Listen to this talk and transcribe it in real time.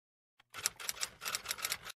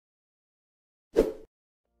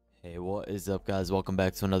Hey, what is up guys? Welcome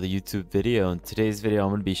back to another YouTube video. In today's video I'm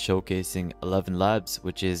going to be showcasing ElevenLabs,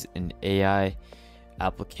 which is an AI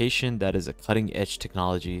application that is a cutting edge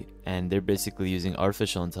technology, and they're basically using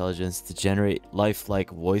artificial intelligence to generate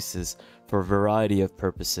lifelike voices for a variety of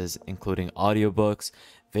purposes, including audiobooks,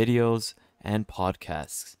 videos, and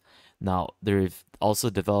podcasts. Now, they've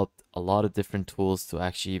also developed a lot of different tools to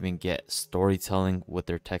actually even get storytelling with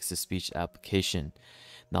their text-to-speech application.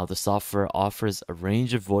 Now, the software offers a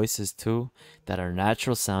range of voices too that are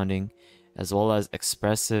natural sounding, as well as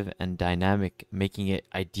expressive and dynamic, making it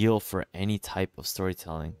ideal for any type of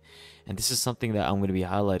storytelling. And this is something that I'm going to be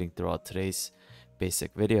highlighting throughout today's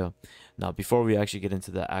basic video. Now, before we actually get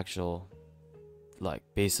into the actual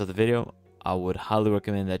base of the video, I would highly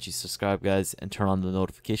recommend that you subscribe, guys, and turn on the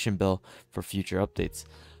notification bell for future updates.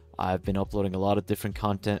 I've been uploading a lot of different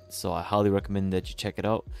content, so I highly recommend that you check it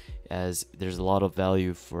out, as there's a lot of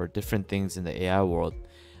value for different things in the AI world.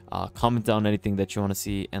 Comment down anything that you want to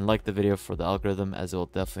see and like the video for the algorithm, as it will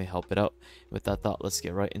definitely help it out. With that thought, let's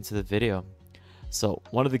get right into the video. So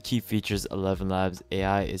one of the key features of ElevenLabs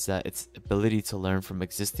AI is that its ability to learn from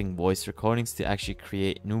existing voice recordings to actually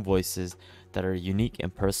create new voices that are unique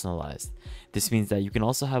and personalized. This means that you can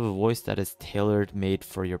also have a voice that is tailored made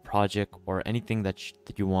for your project or anything that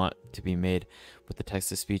you want to be made with the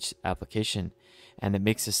text-to-speech application, and it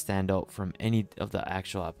makes it stand out from any of the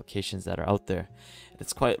actual applications that are out there.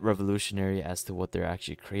 It's quite revolutionary as to what they're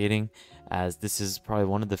actually creating, as this is probably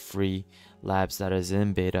one of the free labs that is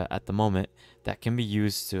in beta at the moment that can be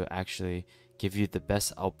used to actually give you the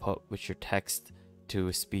best output with your text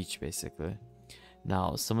to speech basically.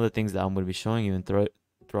 Now, some of the things that I'm going to be showing you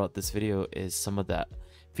throughout this video is some of the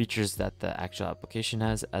features that the actual application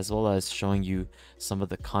has, as well as showing you some of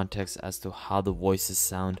the context as to how the voices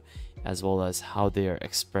sound, as well as how they are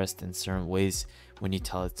expressed in certain ways when you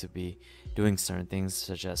tell it to be doing certain things,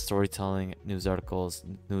 such as storytelling, news articles,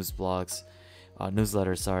 news blogs,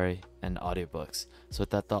 newsletters, and audiobooks. So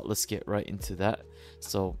with that thought, let's get right into that.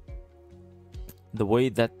 So the way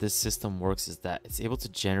that this system works is that it's able to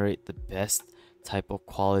generate the best type of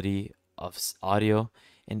quality of audio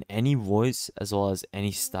in any voice, as well as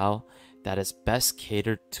any style that is best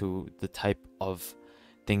catered to the type of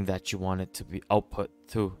thing that you want it to be output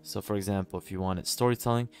to. So for example, if you wanted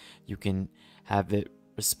storytelling, you can have it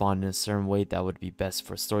respond in a certain way that would be best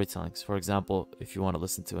for storytelling. So for example, if you want to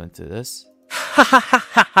listen into this. Ha ha ha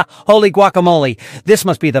ha ha! Holy guacamole! This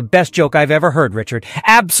must be the best joke I've ever heard, Richard.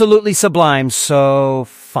 Absolutely sublime, so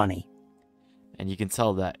funny. And you can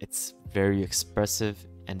tell that it's very expressive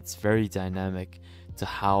and it's very dynamic to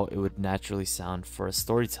how it would naturally sound for a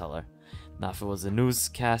storyteller. Now, if it was a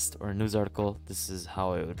newscast or a news article, this is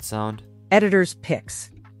how it would sound. Editor's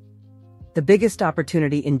picks. The biggest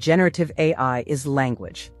opportunity in generative AI is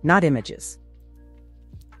language, not images.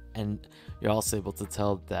 And you're also able to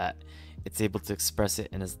tell that it's able to express it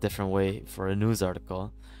in a different way for a news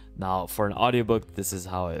article. Now, for an audiobook, this is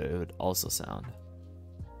how it would also sound.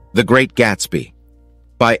 The Great Gatsby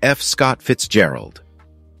by F. Scott Fitzgerald.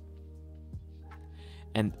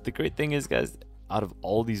 And the great thing is, guys, out of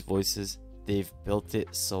all these voices, they've built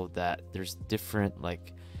it so that there's different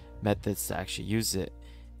methods to actually use it.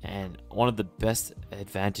 And one of the best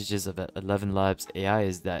advantages of ElevenLabs AI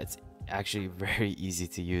is that it's actually very easy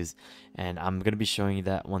to use, and I'm going to be showing you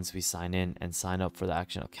that once we sign in and sign up for the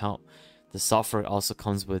actual account. The software also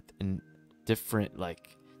comes with a different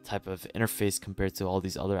type of interface compared to all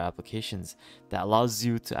these other applications that allows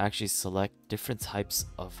you to actually select different types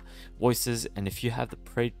of voices. And if you have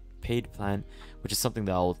the paid plan, which is something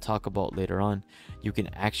that I'll talk about later on, you can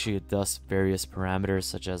actually adjust various parameters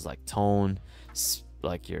such as tone,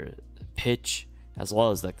 your pitch, as well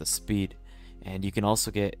as the speed. And you can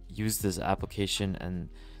also use this application and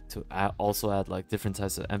to also add different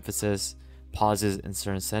types of emphasis, pauses in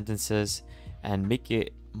certain sentences, and make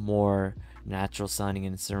it more natural sounding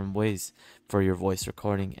in certain ways for your voice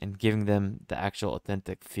recording and giving them the actual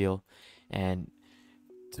authentic feel. And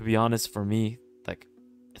to be honest, for me,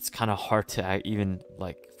 it's kind of hard to even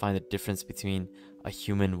find the difference between a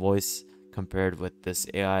human voice compared with this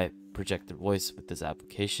AI projected voice with this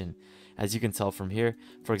application. As you can tell from here,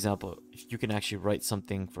 for example, if you can actually write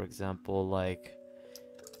something, for example,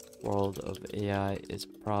 world of AI is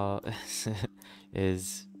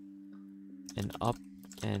an up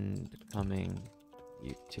and coming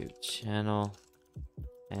YouTube channel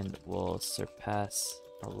and will surpass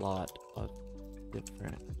a lot of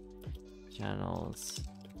different channels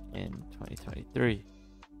in 2023.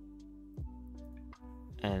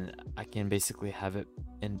 And I can basically have it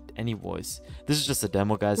in any voice. This is just a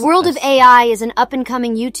demo, guys. World of AI is an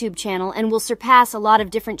up-and-coming YouTube channel and will surpass a lot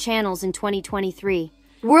of different channels in 2023.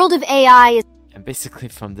 World of AI is... And basically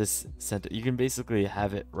from this sentence, you can basically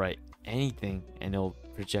have it write anything and it'll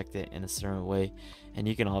project it in a certain way. And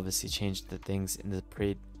you can obviously change the things in the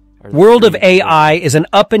pre. World of AI is an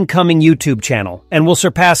up-and-coming YouTube channel and will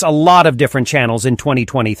surpass a lot of different channels in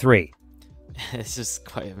 2023. It's just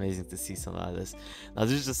quite amazing to see some of this. Now,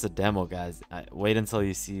 this is just a demo, guys. Wait until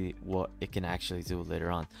you see what it can actually do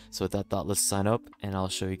later on. So with that thought, let's sign up and I'll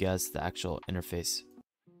show you guys the actual interface.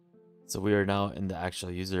 So we are now in the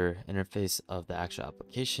actual user interface of the actual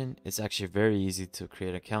application. It's actually very easy to create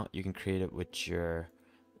an account. You can create it with your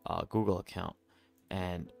Google account.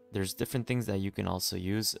 And there's different things that you can also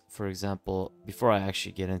use. For example, before I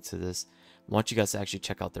actually get into this, I want you guys to actually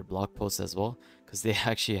check out their blog posts as well, because they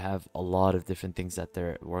actually have a lot of different things that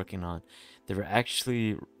they're working on. They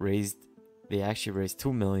actually raised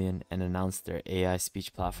 2 million and announced their AI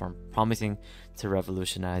speech platform, promising to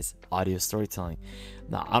revolutionize audio storytelling.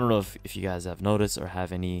 Now, I don't know if you guys have noticed or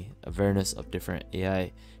have any awareness of different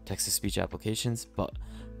AI text-to-speech applications, but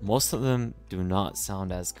most of them do not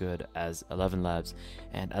sound as good as ElevenLabs.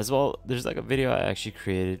 And as well, there's like a video I actually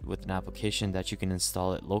created with an application that you can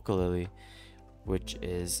install it locally, which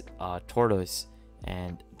is Tortoise.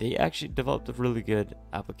 And they actually developed a really good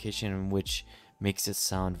application which makes it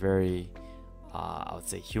sound very I would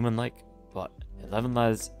say human-like. But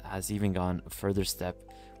ElevenLabs has even gone a further step,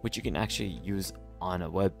 which you can actually use on a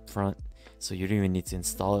web front, so you don't even need to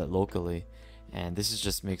install it locally. And this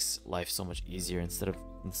just makes life so much easier instead of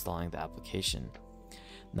installing the application.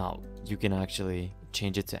 Now you can actually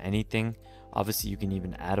change it to anything. Obviously you can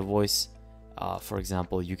even add a voice. For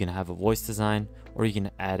example, you can have a voice design, or you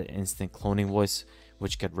can add an instant cloning voice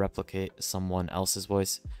which could replicate someone else's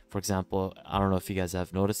voice. For example, I don't know if you guys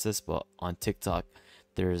have noticed this, but on TikTok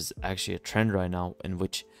there's actually a trend right now in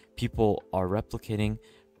which people are replicating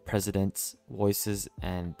presidents' voices,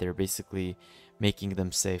 and they're basically making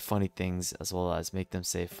them say funny things as well as make them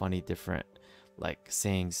say funny different like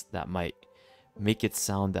sayings that might make it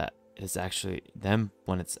sound that it's actually them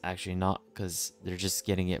when it's actually not, because they're just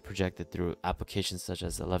getting it projected through applications such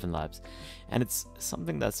as ElevenLabs. And it's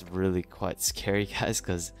something that's really quite scary, guys,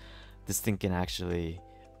 because this thing can actually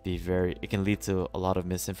be it can lead to a lot of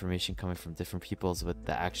misinformation coming from different peoples with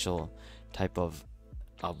the actual type of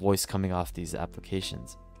voice coming off these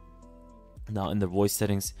applications. Now in the voice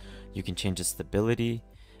settings, you can change the stability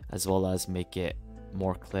as well as make it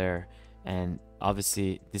more clear. And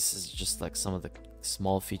obviously this is just like some of the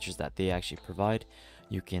small features that they actually provide.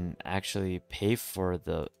 You can actually pay for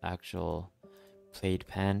the actual played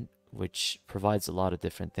pan, which provides a lot of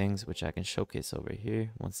different things, which I can showcase over here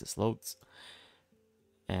once this loads.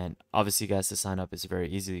 And obviously, guys, to sign up is very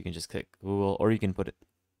easy. You can just click Google, or you can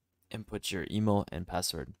input your email and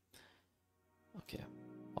password. Okay,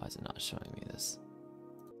 why is it not showing me this?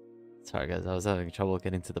 Sorry guys, I was having trouble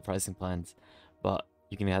getting to the pricing plans. But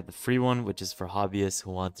you can have the free one, which is for hobbyists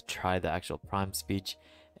who want to try the actual prime speech.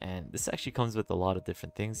 And this actually comes with a lot of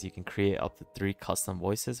different things. You can create up to 3 custom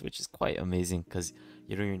voices, which is quite amazing because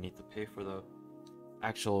you don't even need to pay for the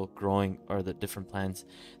actual growing or the different plans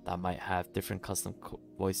that might have different custom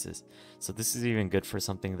voices. So this is even good for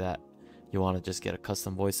something that you want to just get a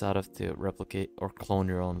custom voice out of to replicate or clone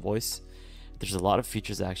your own voice. There's a lot of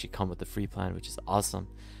features that actually come with the free plan, which is awesome.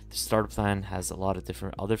 The starter plan has a lot of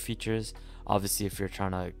different other features. Obviously, if you're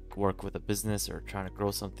trying to work with a business or trying to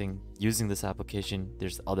grow something using this application,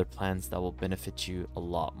 there's other plans that will benefit you a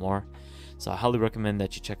lot more. So I highly recommend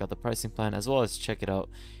that you check out the pricing plan, as well as check it out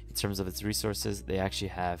in terms of its resources. They actually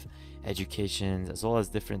have education as well as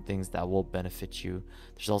different things that will benefit you.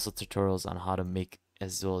 There's also tutorials on how to make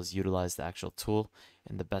as well as utilize the actual tool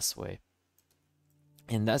in the best way.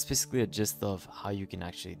 And that's basically a gist of how you can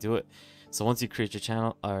actually do it. So once you create your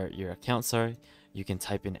channel or your account, you can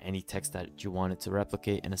type in any text that you want it to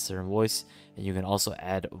replicate in a certain voice, and you can also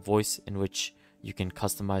add a voice in which you can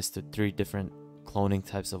customize to 3 different cloning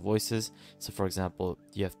types of voices. So for example,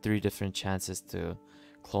 you have 3 different chances to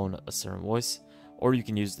clone a certain voice, or you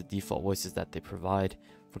can use the default voices that they provide.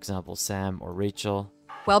 For example, Sam or Rachel.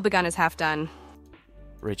 Well begun is half done.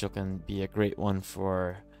 Rachel can be a great one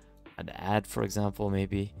for an ad, for example,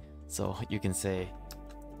 maybe. So you can say,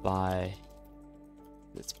 buy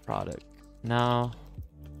this product now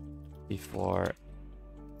before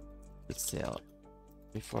the sale,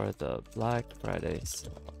 before the Black Friday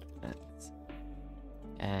sale ends,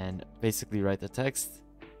 and basically write the text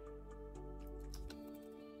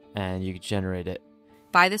and you generate it.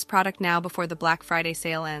 Buy this product now before the Black Friday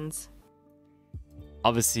sale ends.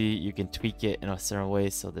 Obviously you can tweak it in a certain way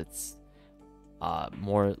so that's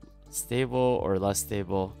more stable or less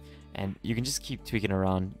stable, and you can just keep tweaking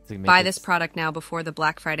around to make Buy this product now before the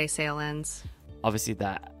Black Friday sale ends. Obviously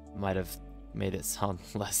that might have made it sound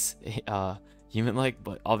less human-like,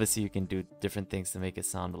 but obviously you can do different things to make it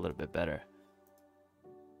sound a little bit better.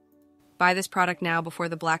 Buy this product now before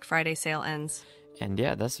the Black Friday sale ends. And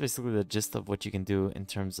yeah, that's basically the gist of what you can do in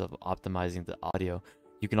terms of optimizing the audio.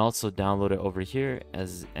 You can also download it over here,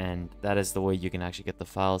 and that is the way you can actually get the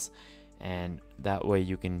files, and that way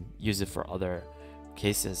you can use it for other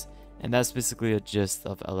cases. And that's basically a gist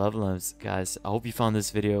of ElevenLabs, guys. I hope you found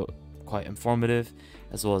this video quite informative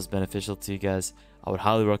as well as beneficial to you guys. I would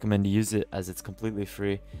highly recommend you use it as it's completely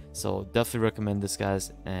free, so definitely recommend this,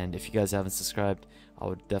 guys. And if you guys haven't subscribed, I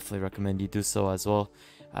would definitely recommend you do so as well.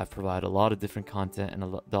 I provide a lot of different content and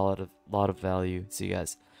a lot of value to you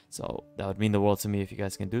guys, so that would mean the world to me if you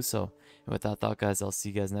guys can do so. And with that thought, guys, I'll see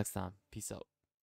you guys next time. Peace out.